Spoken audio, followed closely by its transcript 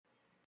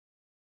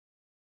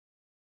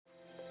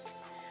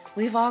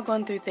We've all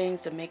gone through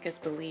things to make us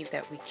believe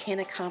that we can't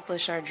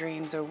accomplish our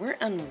dreams or we're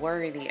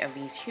unworthy of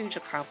these huge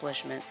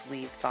accomplishments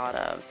we've thought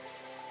of.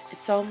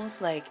 It's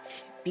almost like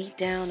beat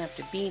down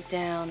after beat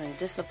down and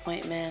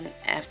disappointment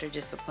after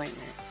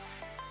disappointment.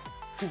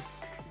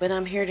 But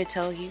I'm here to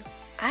tell you,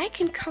 I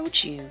can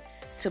coach you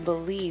to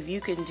believe you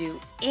can do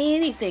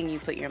anything you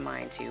put your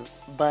mind to,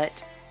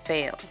 but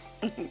fail.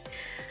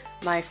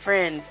 My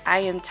friends, I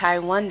am Ty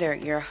Wonder,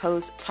 your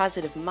host,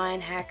 positive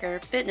mind hacker,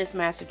 fitness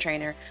master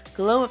trainer,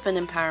 glow up and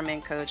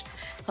empowerment coach,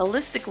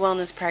 holistic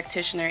wellness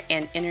practitioner,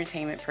 and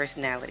entertainment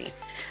personality.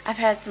 I've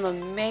had some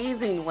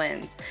amazing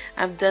wins.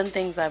 I've done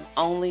things I've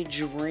only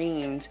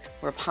dreamed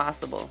were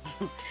possible.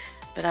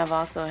 But I've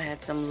also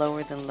had some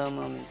lower than low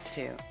moments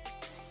too.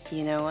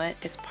 You know what?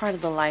 It's part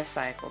of the life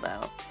cycle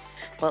though.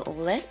 But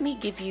let me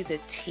give you the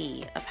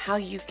tea of how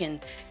you can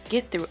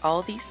get through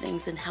all these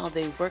things and how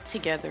they work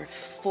together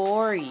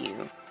for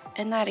you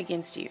and not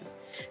against you.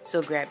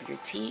 So grab your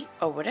tea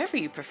or whatever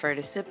you prefer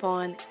to sip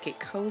on, get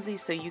cozy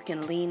so you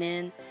can lean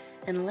in,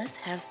 and let's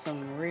have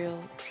some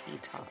real tea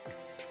talk.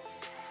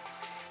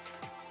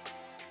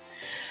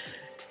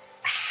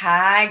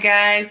 Hi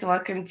guys,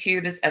 welcome to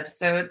this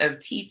episode of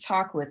Tea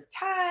Talk with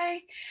Ty.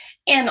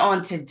 And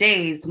on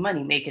today's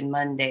Money Making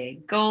Monday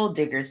Gold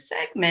Digger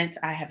segment,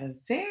 I have a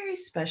very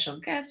special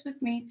guest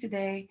with me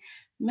today,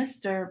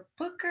 Mr.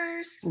 Booker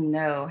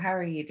Snow. How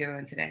are you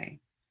doing today?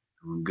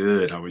 I'm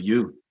good. How are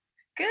you?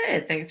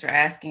 Good. Thanks for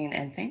asking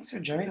and thanks for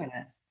joining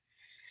us.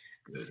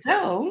 Good.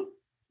 So,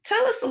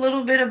 tell us a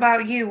little bit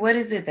about you. What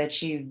is it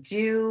that you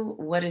do?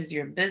 What is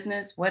your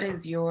business? What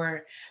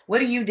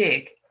do you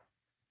dig?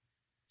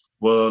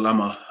 Well,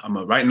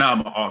 right now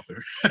I'm an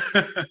author.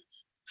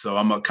 So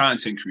I'm a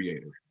content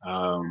creator.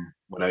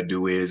 What I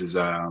do is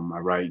I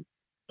write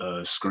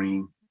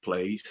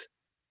screenplays.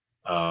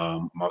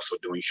 I'm also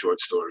doing short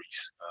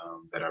stories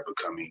that are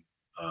becoming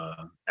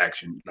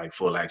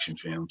full action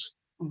films.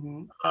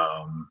 Mm-hmm.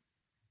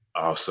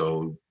 I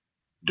also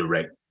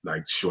direct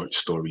like short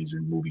stories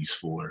and movies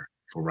for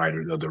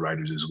other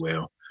writers as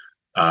well.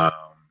 Um,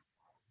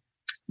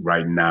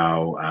 right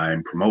now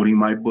I'm promoting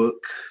my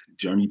book,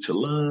 Journey to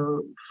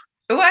Love.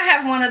 Oh, I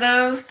have one of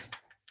those.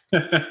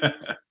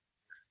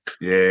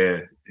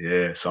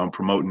 Yeah. So I'm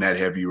promoting that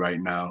heavy right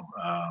now.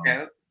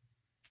 Yep.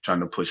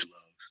 Trying to push love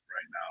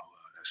right now.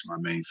 That's my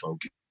main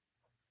focus.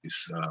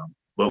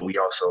 But we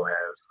also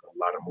have a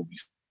lot of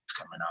movies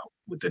coming out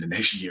within the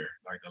next year.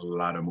 Like a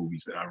lot of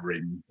movies that I've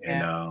written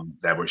and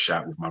that were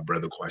shot with my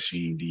brother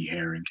Quasheen D.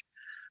 Herring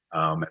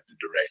as the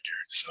director.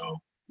 So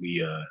we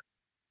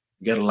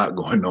got a lot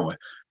going on.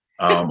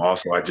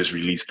 Also, I just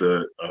released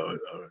a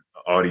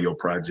audio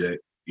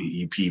project.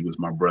 The EP with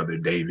my brother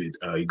David.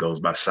 He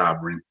goes by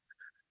Sovereign.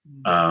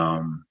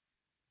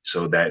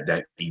 So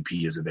that EP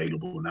is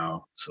available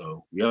now.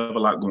 So we have a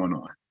lot going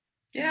on.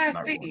 Yeah,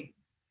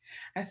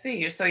 I see.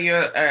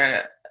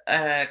 You're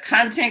a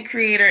content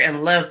creator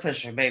and love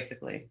pusher,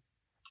 basically.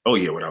 Oh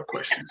yeah, without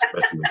question.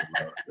 Especially with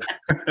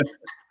love.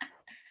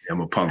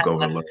 I'm a punk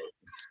over love.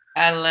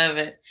 I love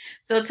it.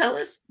 So tell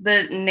us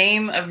the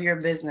name of your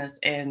business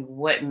and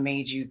what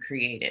made you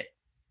create it.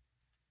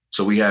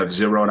 So we have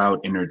Zeroed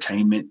Out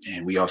Entertainment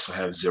and we also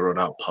have Zeroed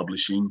Out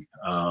Publishing.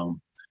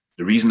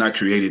 The reason I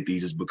created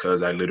these is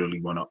because I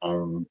literally want to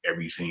own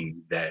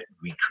everything that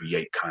we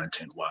create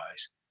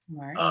content-wise.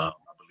 Right. I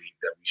believe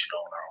that we should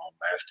own our own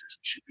masters.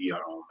 We should be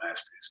our own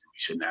masters. We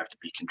shouldn't have to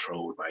be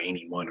controlled by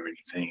anyone or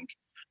anything.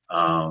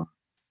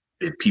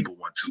 If people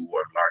want to,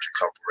 or larger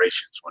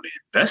corporations want to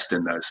invest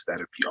in us,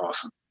 that'd be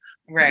awesome.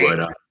 Right.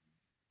 But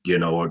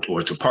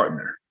or to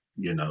partner,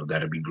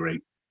 that'd be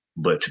great.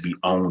 But to be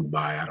owned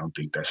by, I don't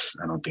think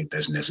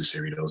that's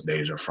necessary. Those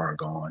days are far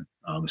gone,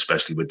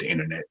 especially with the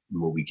internet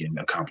and what we can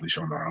accomplish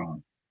on our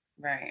own.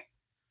 Right.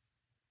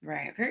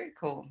 Very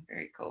cool.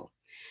 Very cool.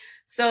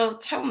 So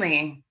tell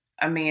me,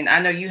 I mean,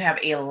 I know you have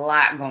a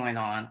lot going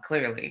on,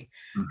 clearly,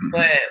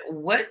 but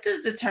what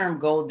does the term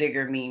gold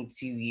digger mean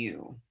to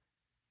you?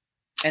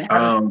 And how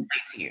does it relate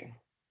to you?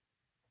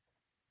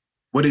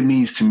 What it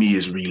means to me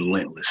is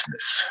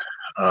relentlessness.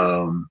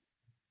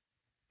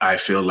 I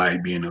feel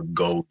like being a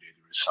gold digger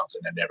is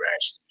something that never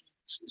actually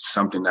ends. It's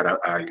something that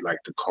I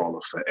like to call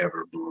a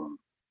forever bloom.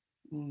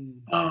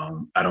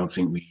 I don't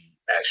think we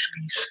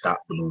actually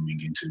stop blooming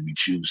until we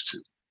choose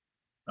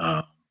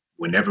to.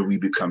 Whenever we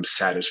become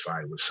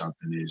satisfied with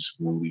something is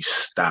when we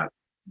stop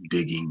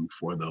digging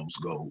for those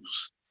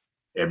goals.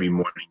 Every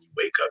morning you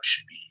wake up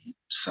should be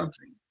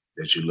something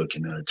that you're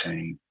looking to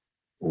attain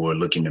or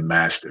looking to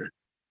master.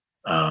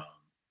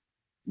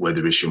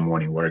 Whether it's your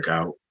morning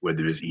workout,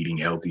 whether it's eating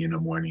healthy in the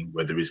morning,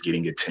 whether it's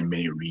getting a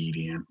 10-minute read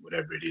in,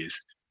 whatever it is,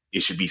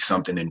 it should be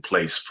something in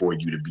place for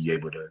you to be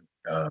able to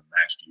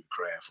master your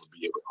craft or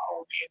be able to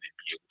hone in and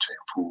be able to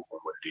improve on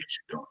what it is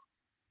you're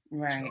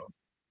doing. Right. So,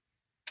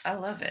 I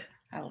love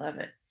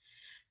it.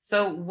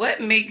 So what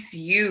makes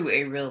you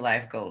a real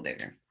life gold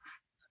digger?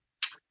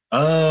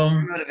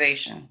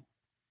 Motivation.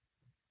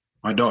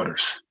 My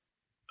daughters.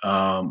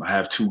 I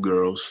have 2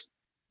 girls.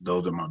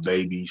 Those are my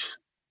babies.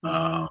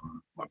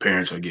 My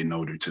parents are getting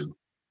older too.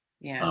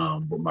 Yeah.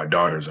 But my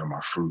daughters are my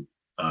fruit.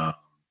 Uh,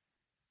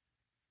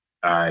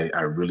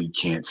 I really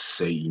can't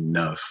say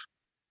enough.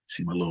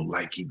 See my little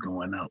light keep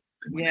going out.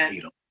 They want to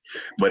hate them,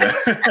 but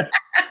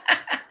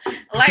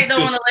light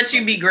don't want to let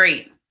you be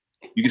great.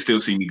 You can still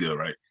see me good,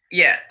 right?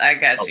 Yeah, I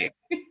got you.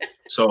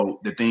 So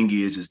the thing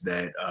is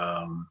that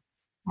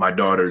my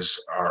daughters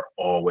are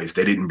always,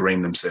 they didn't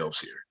bring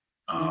themselves here.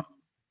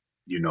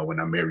 You know, when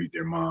I married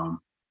their mom,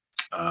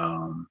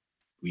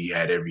 we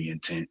had every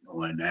intent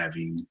on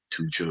having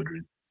 2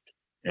 children,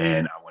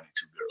 and I wanted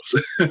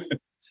 2 girls.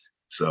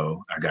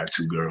 So I got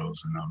 2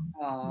 girls, and I'm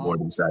more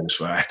than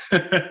satisfied.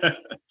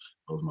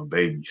 Those are my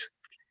babies.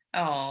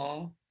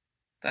 Oh,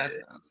 that's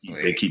so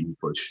sweet. They keep me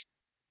pushed.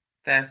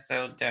 That's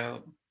so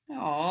dope.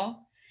 Oh,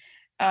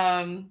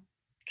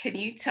 can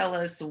you tell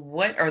us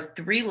what are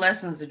 3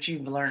 lessons that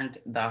you've learned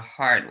the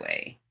hard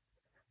way?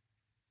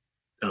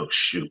 Oh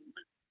shoot.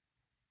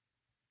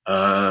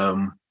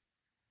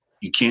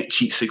 You can't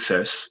cheat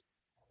success.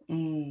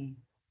 You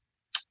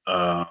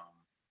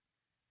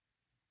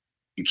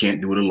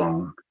can't do it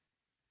alone.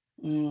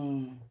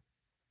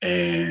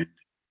 And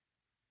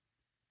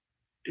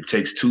it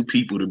takes 2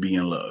 people to be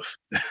in love.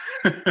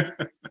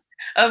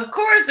 Of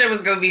course there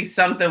was going to be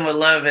something with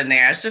love in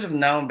there. I should have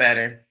known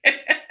better.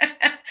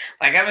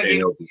 Like, I'm going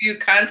to give you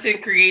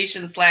content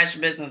creation /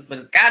 business, but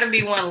it's got to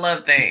be one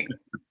love thing.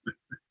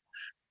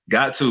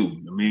 Got to.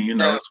 I mean, you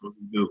know, that's what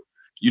we do.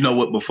 You know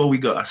what? Before we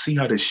go, I see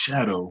how the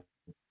shadow,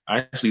 I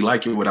actually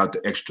like it without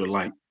the extra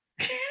light.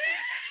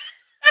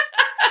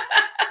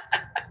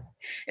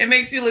 It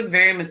makes you look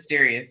very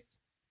mysterious.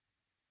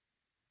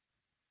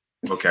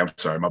 Okay, I'm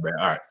sorry. My bad.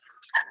 All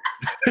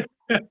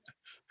right.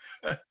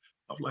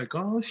 I'm like,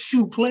 oh,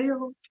 shoot, player.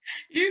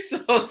 You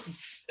so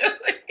silly.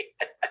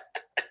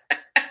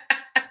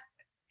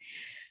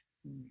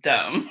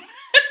 Dumb.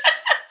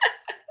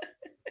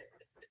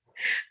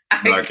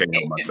 No, I can't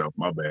help myself.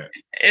 My bad.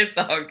 It's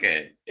all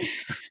good.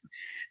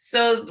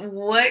 So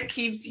what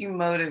keeps you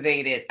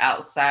motivated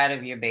outside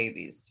of your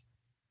babies?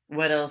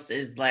 What else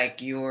is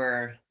like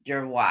your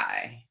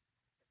why?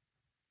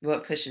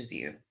 What pushes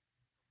you?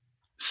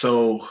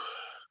 So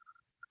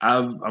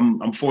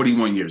I'm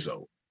 41 years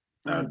old.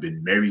 I've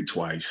been married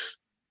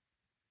twice,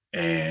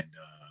 and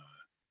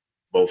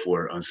both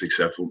were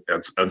unsuccessful,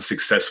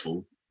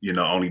 you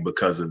know, only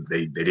because of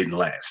they didn't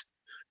last.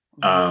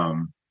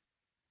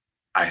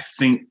 I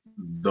think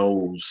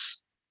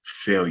those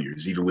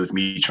failures, even with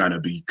me trying to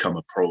become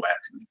a pro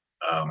athlete,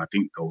 I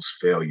think those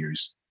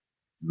failures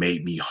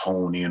made me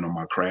hone in on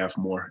my craft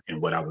more and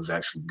what I was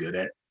actually good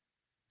at.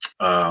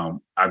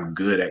 I'm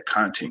good at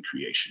content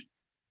creation.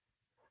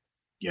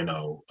 You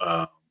know,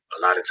 a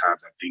lot of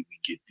times I think we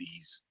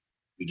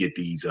get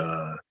these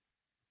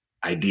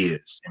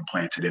ideas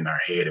implanted in our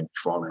head and we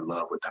fall in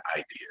love with the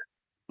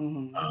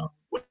idea.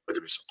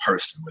 Whether it's a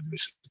person, whether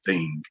it's a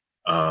thing.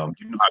 You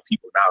know how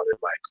people now they're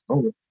like,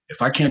 oh,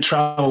 if I can't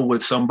travel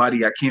with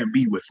somebody, I can't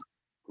be with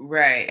them.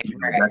 Right. You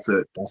know, that's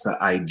an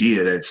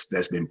idea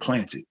that's been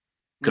planted.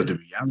 Because the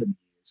reality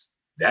is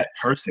that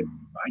person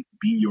might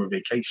be your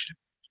vacation.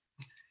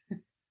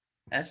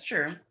 That's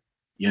true.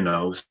 You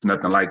know, it's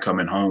nothing like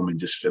coming home and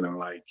just feeling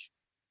like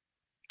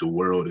the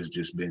world has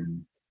just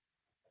been,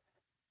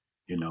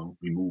 you know,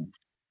 removed.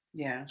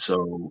 Yeah.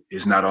 So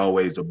it's not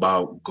always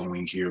about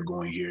going here, you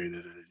know,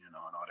 and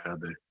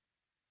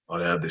all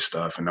that other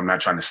stuff. And I'm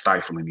not trying to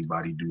stifle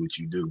anybody, do what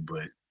you do,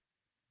 but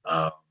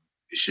it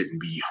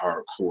shouldn't be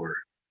hardcore,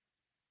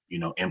 you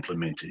know,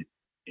 implemented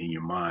in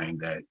your mind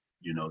that,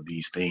 you know,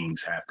 these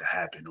things have to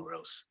happen or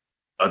else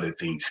other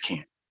things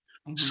can't.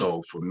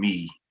 So for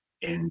me,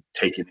 in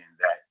taking in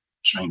that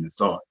train of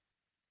thought,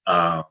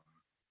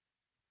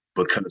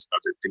 because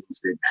other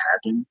things didn't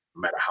happen, no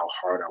matter how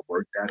hard I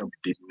worked at them,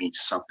 it didn't mean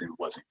something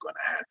wasn't going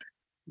to happen.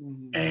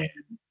 And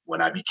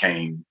when I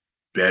became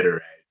better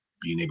at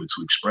being able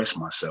to express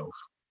myself,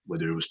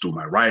 whether it was through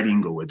my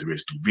writing or whether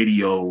it's through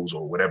videos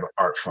or whatever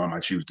art form I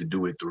choose to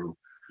do it through,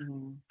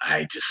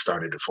 I just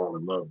started to fall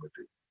in love with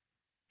it.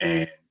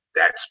 And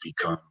that's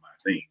become my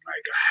thing.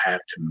 Like, I have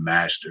to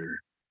master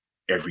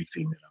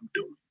everything that I'm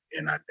doing,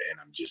 and I'm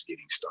just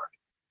getting started.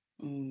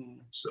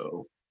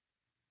 So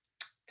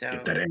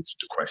if that answered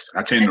the question.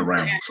 I tend to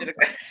ramble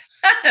sometimes.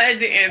 I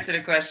did answer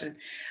the question.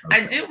 Okay.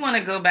 I did want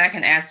to go back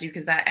and ask you,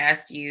 because I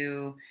asked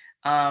you,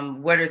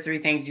 what are 3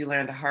 things you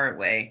learned the hard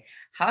way?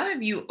 How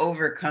have you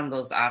overcome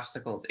those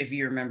obstacles? If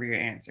you remember your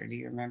answer, do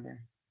you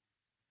remember?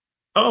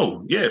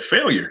 Oh, yeah,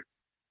 failure.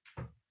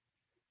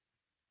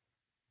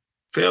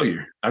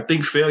 I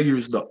think failure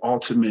is the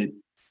ultimate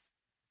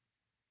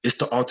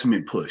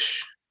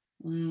push.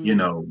 You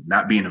know,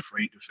 not being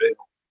afraid to fail,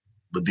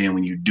 but then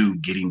when you do,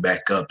 getting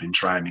back up and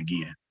trying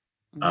again.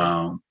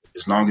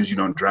 As long as you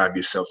don't drive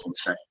yourself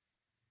insane.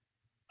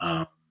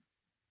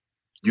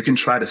 You can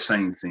try the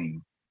same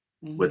thing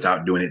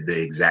without doing it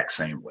the exact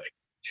same way.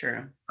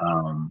 True.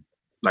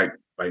 Like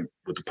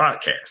with the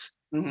podcast.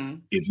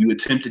 If you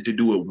attempted to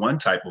do it one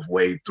type of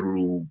way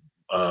through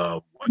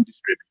one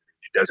distributor,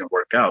 it doesn't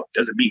work out,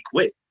 doesn't mean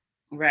quit.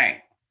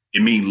 Right.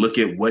 It means look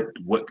at what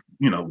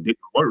you know didn't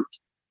work.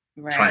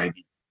 Right. Try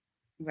again.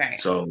 Right.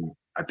 So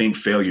I think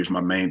failure is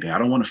my main thing. I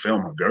don't want to fail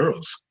my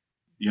girls.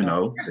 You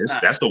No, of know, course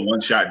not. that's a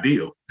one-shot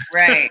deal.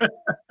 Right.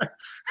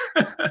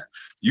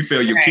 You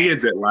fail your Right.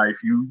 kids at life,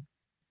 you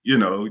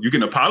know, you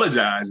can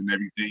apologize and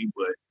everything,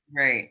 but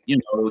Right. you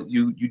know,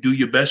 you do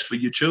your best for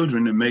your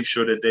children and make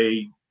sure that they,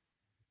 you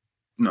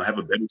know, have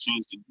a better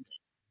chance to do that,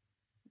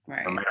 no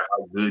Right. matter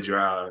how good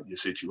your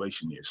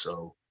situation is.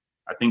 So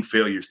I think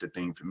failure is the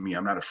thing for me.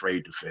 I'm not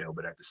afraid to fail,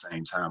 but at the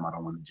same time, I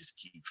don't want to just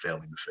keep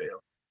failing to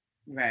fail.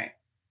 Right.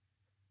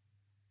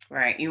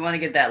 Right. You want to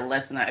get that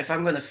lesson out. If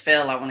I'm going to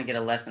fail, I want to get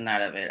a lesson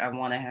out of it. I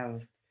want to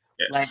have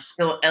like Yes.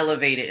 still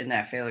elevated in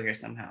that failure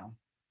somehow.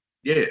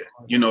 Yeah.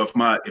 You know, if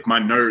my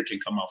nerd can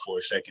come out for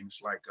a second,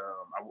 it's like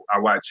I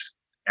watch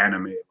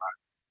anime a lot,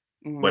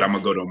 but I'm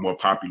gonna go to a more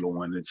popular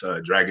one. It's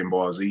Dragon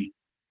Ball Z.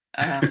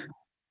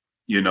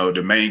 You know,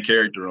 the main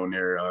character on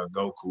there,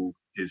 Goku,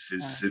 his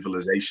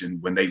civilization,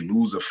 when they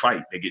lose a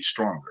fight, they get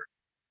stronger.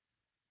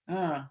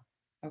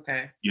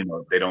 Okay. You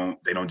know, they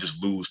don't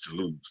just lose to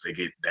lose. They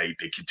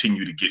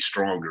continue to get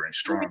stronger and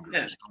stronger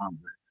and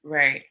stronger.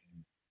 Right.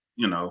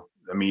 You know,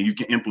 I mean, you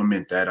can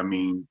implement that. I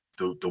mean,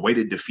 the way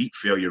to defeat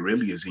failure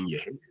really is in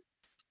your head.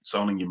 It's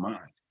all in your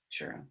mind.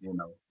 Sure. You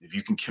know, if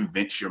you can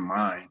convince your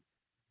mind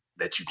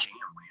that you can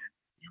win,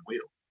 you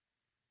will.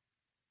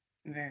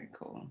 Very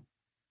cool.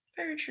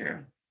 Very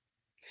true.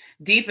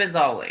 Deep as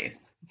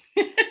always.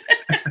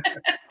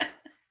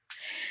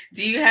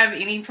 Do you have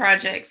any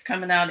projects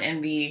coming out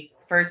in the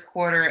first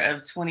quarter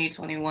of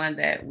 2021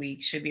 that we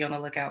should be on the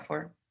lookout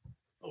for?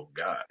 Oh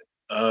God.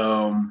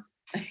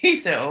 He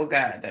said, "Oh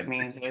God," that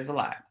means there's a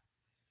lot.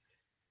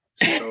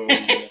 So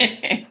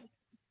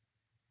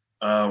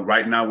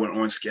right now we're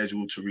on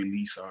schedule to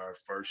release our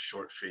first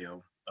short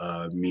film,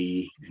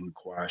 me and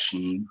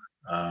Kwashim,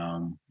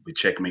 with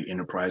Checkmate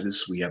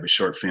Enterprises. We have a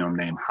short film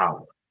named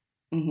Holla,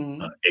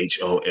 Holla.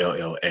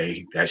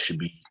 That should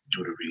be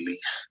due to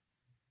release.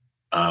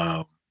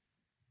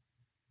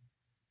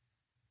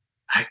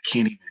 I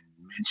can't even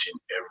mention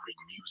every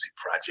music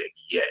project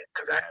yet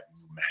because I have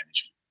new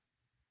management.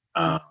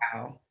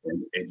 Wow.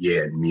 And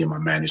yeah, me and my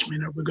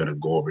management, we're gonna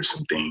go over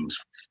some things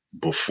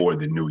before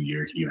the new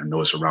year. You know, I know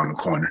it's around the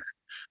corner,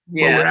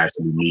 but we're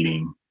actually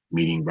meeting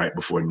right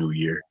before New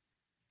Year,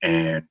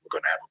 and we're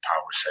gonna have a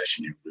power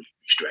session and really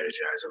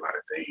re-strategize a lot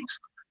of things.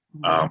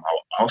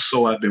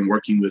 Also, I've been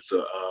working with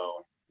a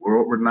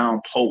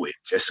world-renowned poet,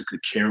 Jessica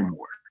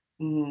Caremore.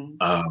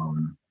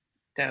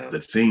 The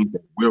things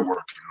that we're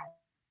working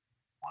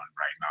on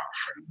right now are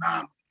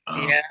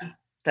phenomenal. Yeah,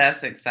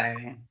 that's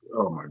exciting.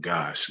 Oh my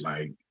gosh,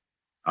 like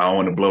I don't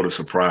want to blow the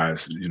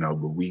surprise, you know,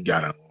 but we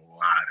got a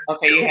lot of.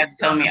 Okay, you have to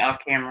tell me off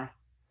camera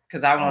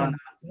because I want to.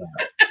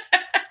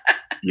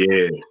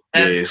 Yeah,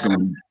 it's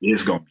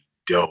gonna be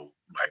dope.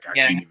 Like I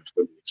can't even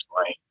fully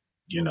explain.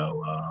 You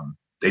know,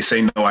 they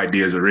say no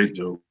idea is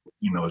original.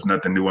 You know, it's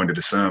nothing new under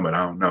the sun, but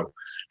I don't know.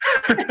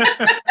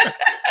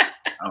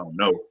 I don't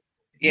know.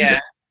 Yeah.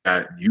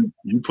 You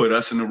put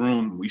us in the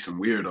room, we some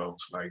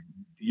weirdos. Like,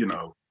 you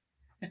know,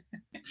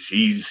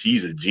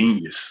 she's a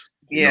genius.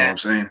 You know what I'm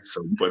saying?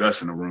 So you put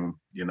us in the room,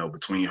 you know,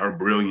 between her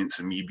brilliance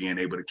and me being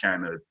able to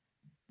kind of,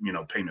 you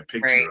know, paint a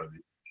picture of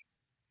it.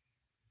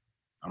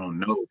 I don't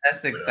know.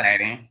 That's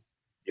exciting.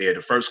 Yeah,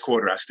 the first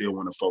quarter, I still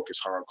want to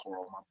focus hardcore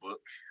on my book.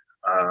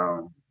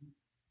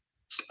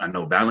 I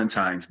know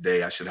Valentine's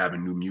Day, I should have a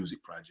new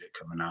music project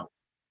coming out.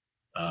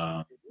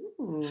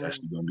 It's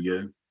actually going to be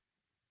a,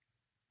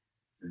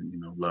 you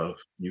know, love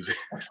music.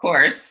 Of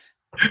course.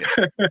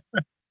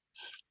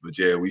 But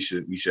yeah, we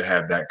should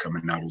have that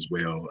coming out as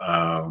well.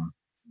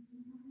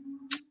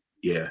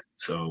 Yeah,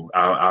 so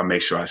I'll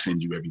make sure I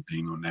send you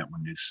everything on that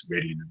when it's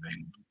ready and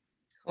available.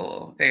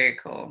 Cool. Very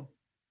cool.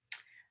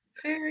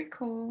 Very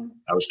cool.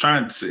 I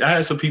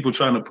had some people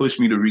trying to push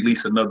me to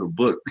release another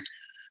book,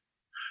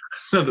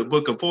 another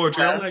book of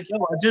poetry. I'm like, yo,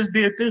 I just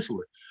did this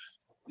one,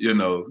 you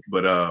know.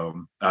 But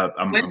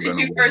when did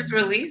you first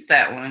release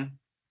that one?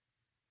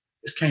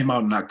 This came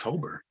out in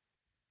October.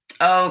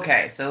 Oh,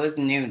 okay, so it's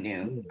new.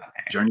 Yeah.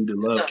 Okay. Journey to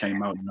Love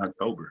came out in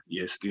October.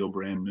 Yeah, it's still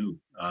brand new.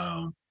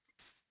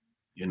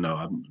 You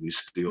know, we're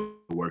still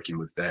working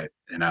with that,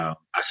 and I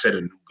set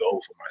a new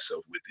goal for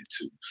myself with it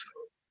too. So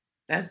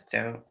that's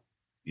dope.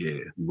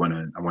 Yeah,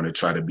 I want to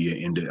try to be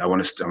I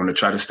want to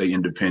try to stay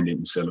independent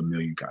and sell 1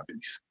 million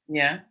copies.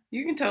 Yeah,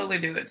 you can totally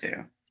do it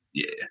too.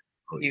 Yeah,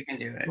 you can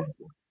do it.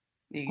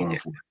 You can do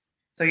it.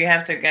 So you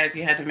have to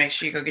make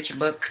sure you go get your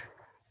book,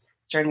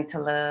 Journey to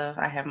Love.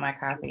 I have my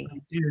copy.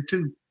 Yeah,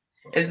 too.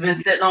 It's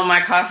been sitting on my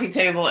coffee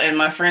table, and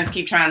my friends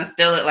keep trying to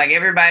steal it. Like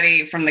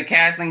everybody from the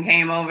casting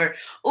came over.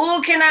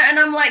 Ooh, can I? And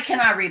I'm like, can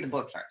I read the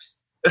book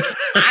first?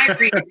 I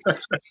read it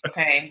first,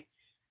 okay.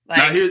 Like,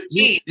 now here's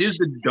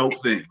the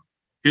dope thing.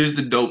 Here's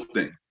the dope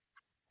thing.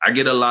 I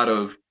get a lot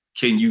of,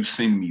 can you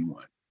send me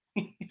one?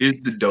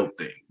 Here's the dope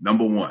thing.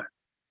 Number one,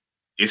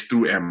 it's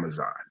through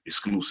Amazon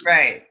exclusive.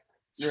 Right.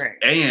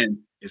 And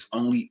it's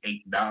only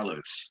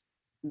 $8.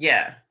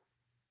 Yeah.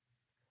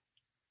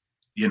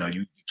 You know,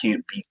 you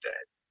can't beat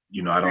that.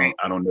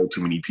 I don't know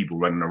too many people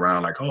running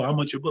around like, oh, how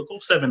much your book? Oh,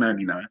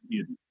 $7.99.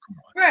 Come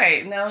on.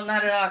 Right. No,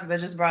 not at all. Because I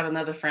just brought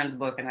another friend's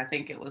book and I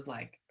think it was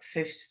like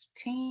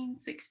 15,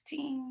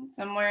 16,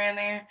 somewhere in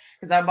there.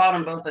 Because I bought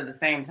them both at the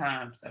same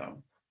time.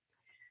 So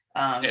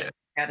Yeah.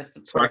 gotta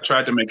So I support.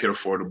 tried to make it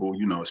affordable,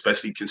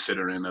 especially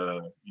considering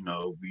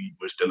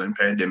we're still in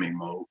pandemic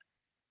mode.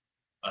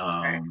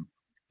 Right.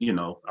 I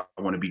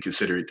want to be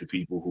considerate to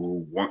people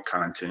who want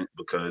content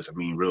because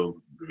the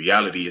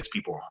reality is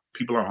people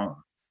are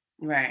home.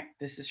 Right.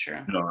 This is true.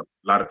 A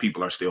lot of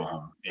people are still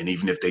home, and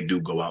even if they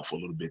do go out for a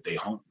little bit, they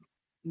home.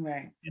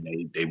 Right.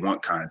 And they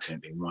want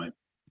content. They want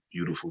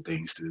beautiful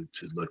things to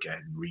look at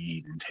and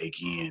read and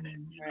take in,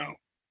 and Right.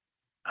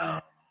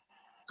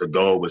 the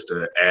goal was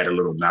to add a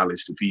little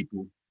knowledge to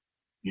people.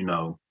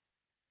 When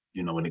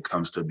it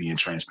comes to being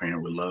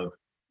transparent with love,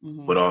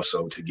 but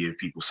also to give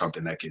people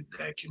something that can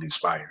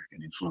inspire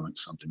and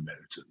influence something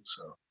better too.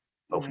 So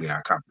hopefully I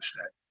accomplished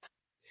that.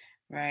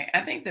 Right.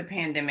 I think the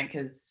pandemic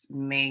has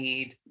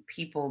made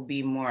people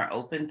be more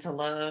open to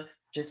love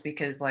just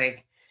because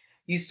like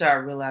you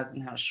start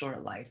realizing how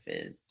short life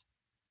is.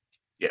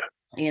 Yeah.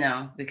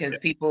 Because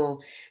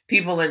people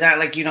are not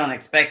like you don't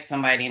expect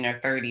somebody in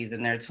their 30s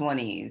and their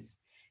 20s,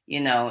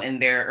 in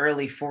their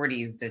early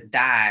 40s to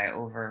die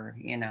over,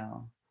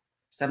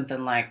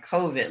 something like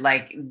COVID.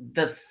 Like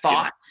the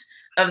thought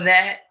of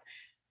that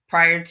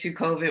prior to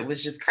COVID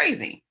was just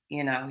crazy.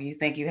 You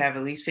think you have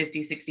at least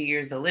 50, 60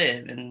 years to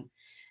live. And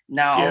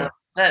now all Yeah. of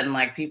a sudden,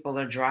 like people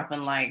are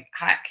dropping like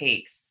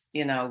hotcakes,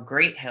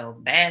 great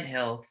health, bad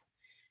health,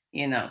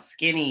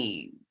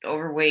 skinny,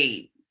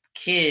 overweight,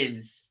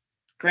 kids,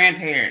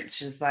 grandparents,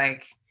 just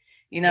like,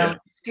 Yeah.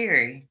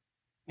 scary.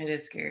 It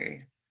is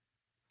scary.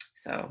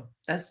 So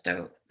that's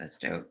dope. That's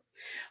dope.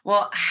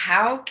 Well,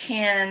 how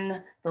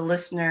can the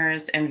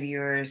listeners and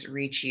viewers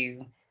reach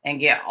you and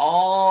get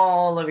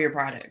all of your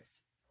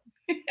products?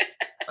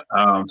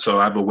 So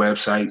I have a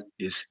website.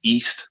 It's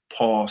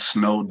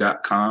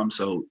eastpawsnow.com.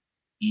 So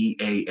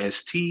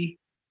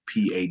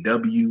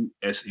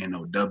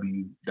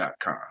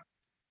EASTPAWSNOW.com.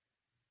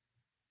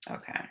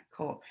 Okay,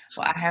 cool.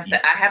 So Well, I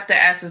have to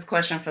ask this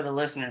question for the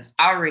listeners.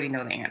 I already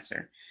know the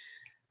answer.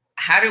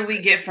 How do we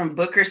get from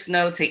Booker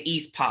Snow to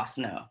East Paw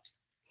Snow?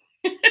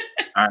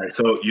 All right.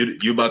 So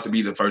you're about to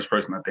be the first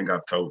person I think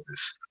I've told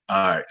this.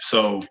 All right.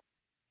 So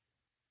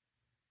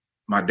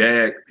my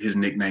dad, his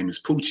nickname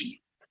is Poochie.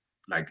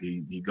 Like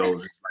he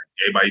goes, it's like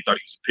everybody thought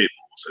he was a pit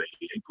bull. So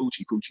hey,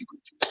 Poochie, Poochie,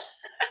 Poochie.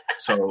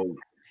 So,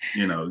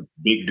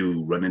 big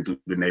dude running through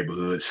the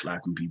neighborhood,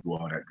 slapping people,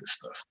 all that good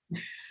stuff.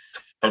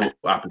 Total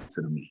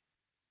opposite of me.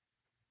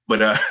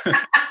 But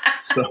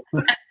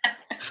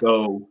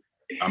so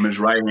I'm his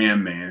right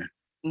hand man.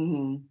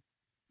 Mm-hmm.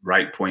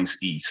 Right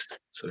points east.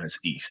 So that's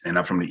east. And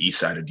I'm from the east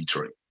side of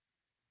Detroit.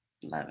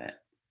 Love it.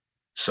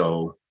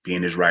 So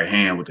being his right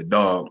hand with the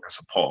dog,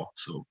 that's a paw.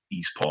 So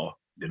East Paw.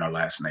 Then our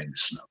last name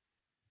is Snow.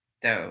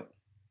 Dope.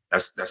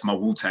 That's my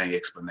Wu-Tang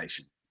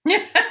explanation.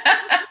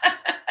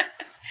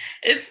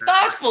 It's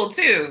thoughtful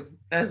too.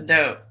 That's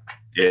dope.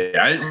 Yeah,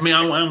 I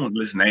don't want to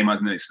listen name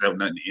myself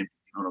nothing empty. You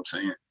know what I'm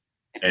saying?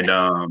 And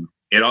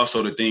it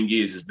also the thing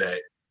is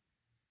that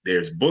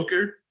there's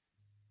Booker,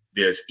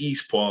 there's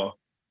East Paw,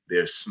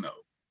 there's Snow.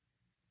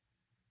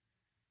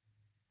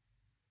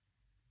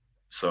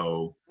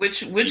 So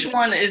which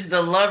one is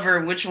the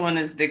lover? Which one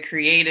is the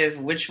creative?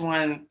 Which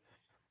one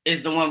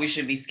is the one we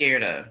should be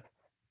scared of?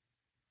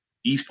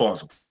 East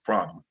Paw's a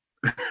problem.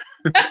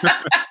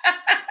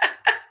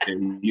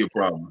 And he a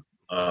problem.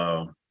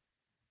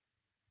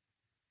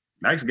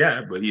 Nice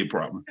guy, but he a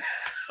problem.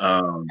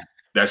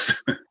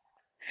 That's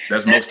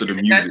most of the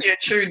music. That's your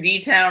true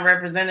D-Town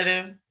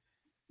representative?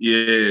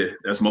 Yeah,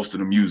 that's most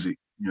of the music,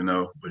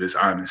 but it's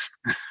honest.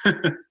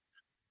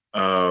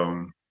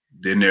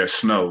 Then there's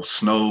Snow.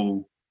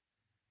 Snow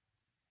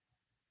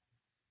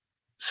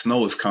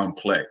is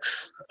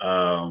complex,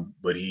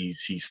 but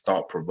he's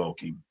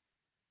thought-provoking.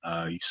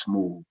 He's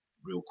smooth,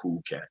 real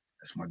cool cat.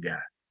 That's my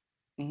guy.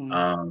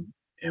 Mm-hmm.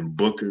 And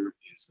Booker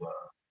is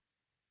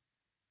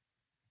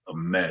a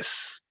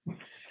mess.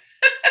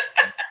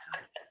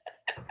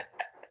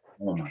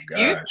 Oh my gosh.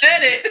 You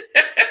said it.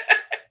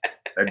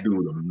 That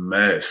dude a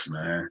mess,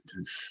 man.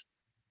 Just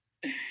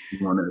he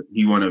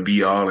wanna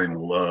be all in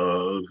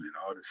love and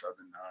all this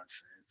other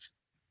nonsense.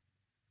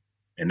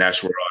 And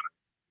that's where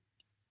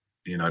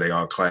they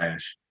all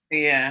clash.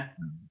 Yeah,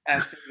 I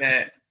see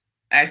that.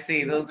 I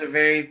see. Those are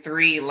very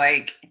three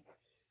like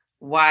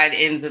wide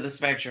ends of the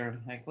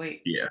spectrum. Like,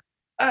 wait. Yeah.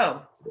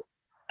 Oh,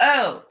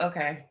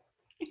 okay.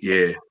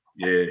 Yeah.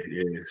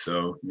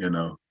 So,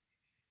 yeah.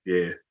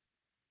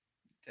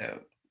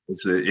 Dope.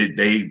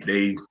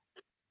 They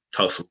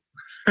tussle.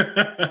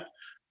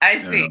 I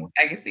see.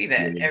 I can see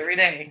that every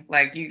day.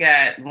 Like you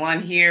got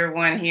one here,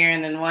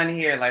 and then one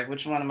here. Like,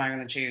 which one am I going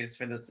to choose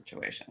for this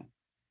situation?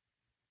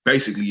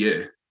 Basically,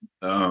 yeah.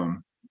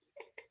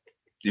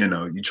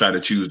 You try to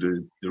choose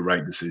the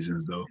right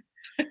decisions, though.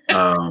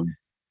 I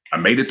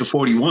made it to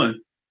 41.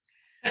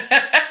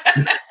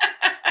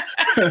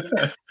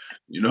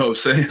 You know what I'm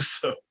saying?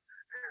 So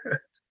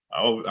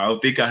I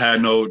don't think I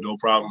had no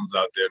problems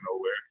out there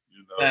nowhere.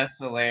 That's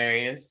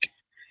hilarious.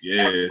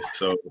 Yeah,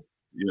 so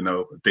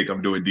I think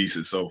I'm doing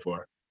decent so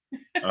far.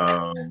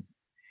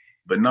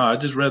 But no,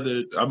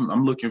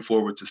 I'm looking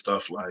forward to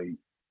stuff like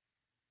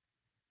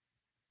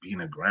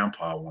being a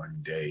grandpa one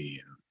day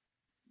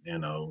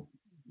and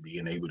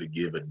being able to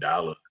give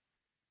 $1.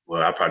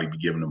 Well, I'll probably be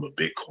giving them a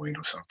Bitcoin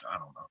or something. I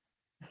don't know.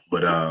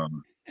 But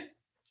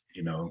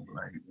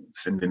like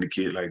sending the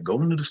kid, like, go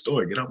into the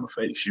store, get out my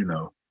face,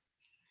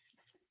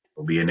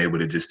 or being able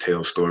to just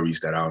tell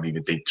stories that I don't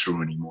even think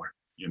true anymore.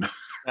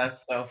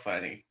 That's so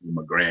funny.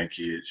 My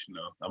grandkids,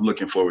 I'm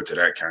looking forward to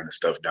that kind of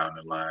stuff down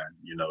the line.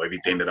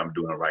 Everything that I'm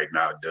doing right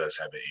now does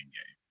have an end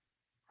game.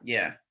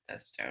 Yeah,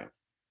 that's dope.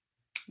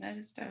 That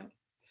is dope.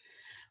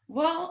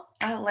 Well,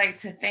 I'd like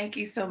to thank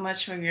you so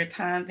much for your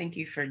time. Thank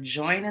you for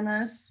joining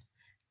us.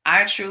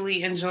 I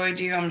truly enjoyed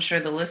you. I'm sure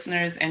the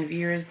listeners and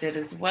viewers did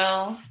as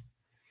well.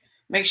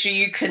 Make sure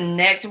you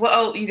connect.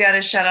 Well, you got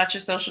to shout out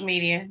your social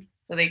media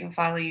so they can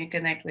follow you and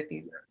connect with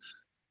you.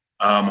 Yes.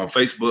 On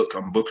Facebook,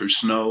 I'm Booker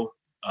Snow.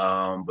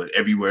 But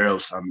everywhere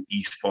else, I'm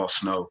East Paul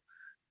Snow.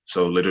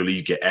 So literally,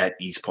 you can add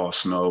East Paul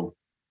Snow,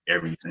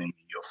 everything, and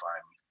you'll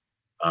find me.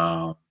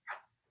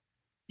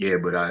 Yeah,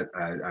 but I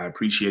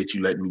appreciate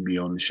you letting me be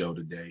on the show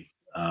today.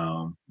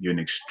 You're an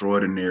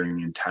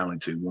extraordinary and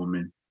talented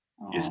woman.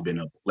 Aww. It's been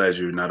a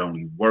pleasure not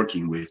only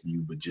working with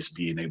you, but just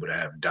being able to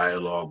have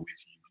dialogue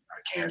with you. I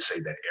can't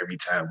say that every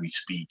time we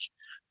speak,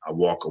 I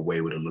walk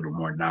away with a little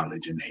more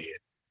knowledge in the head.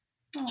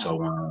 Aww.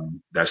 So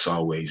that's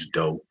always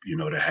dope,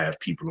 to have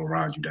people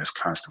around you that's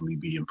constantly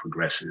being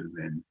progressive,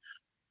 and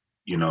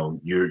you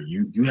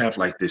have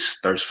like this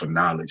thirst for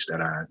knowledge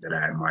that I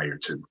admire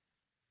too.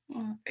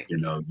 Oh,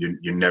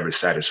 you're never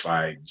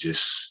satisfied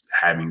just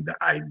having the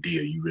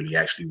idea. You really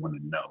actually want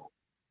to know,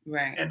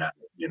 right? And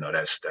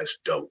that's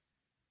dope,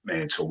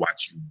 man. To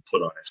watch you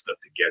put all that stuff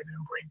together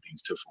and bring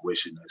things to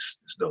fruition,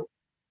 that's dope.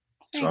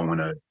 So I want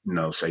to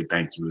say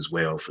thank you as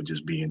well for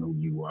just being who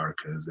you are,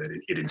 because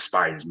it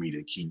inspires me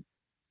to keep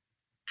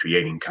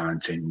creating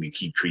content and to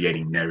keep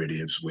creating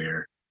narratives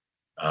where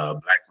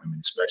Black women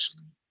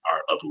especially are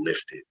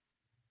uplifted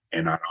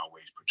and not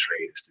always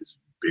portrayed as this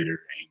bitter,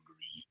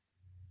 angry,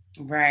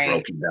 right,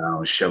 broken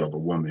down shell of a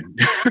woman.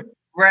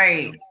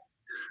 Right.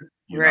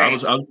 Right. I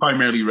was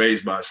primarily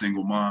raised by a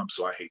single mom,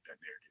 so I hate that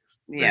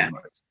narrative.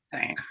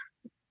 Yeah.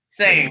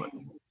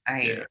 Same. I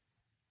hate it.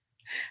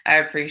 I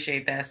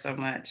appreciate that so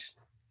much.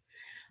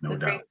 No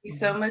doubt. Thank you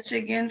so much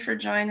again for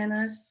joining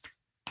us.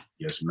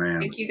 Yes, ma'am.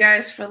 Thank you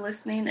guys for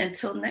listening.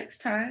 Until next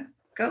time,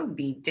 go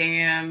be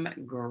damn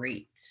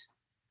great.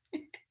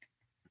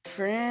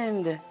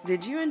 Friend,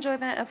 did you enjoy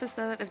that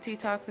episode of Tea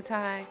Talk with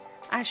Ty?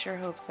 I sure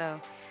hope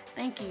so.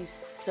 Thank you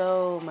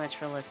so much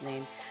for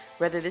listening.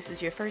 Whether this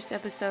is your first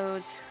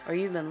episode or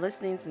you've been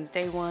listening since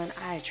day one,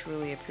 I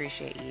truly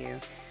appreciate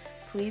you.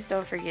 Please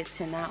don't forget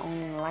to not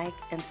only like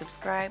and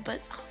subscribe,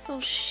 but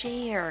also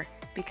share,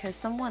 because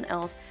someone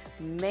else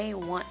may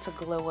want to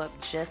glow up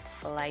just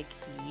like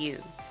you.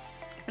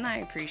 And I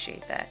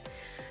appreciate that.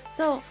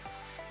 So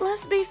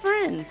let's be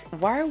friends.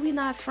 Why are we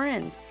not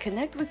friends?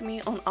 Connect with me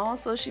on all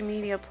social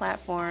media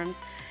platforms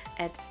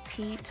at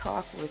Tea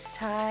Talk with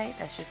Ty.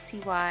 That's just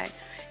TY.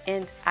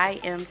 And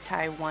I am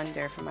Ty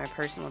Wonder for my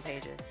personal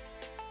pages.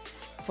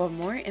 For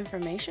more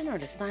information or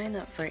to sign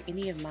up for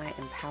any of my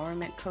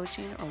empowerment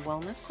coaching or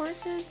wellness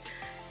courses,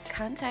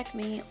 contact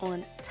me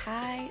on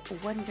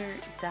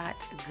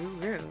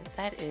tywonder.guru.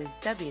 That is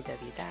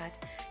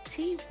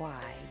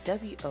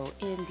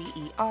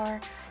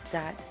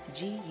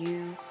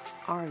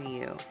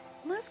www.tywonder.guru.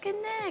 Let's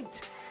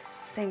connect.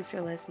 Thanks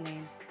for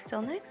listening.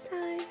 Till next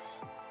time.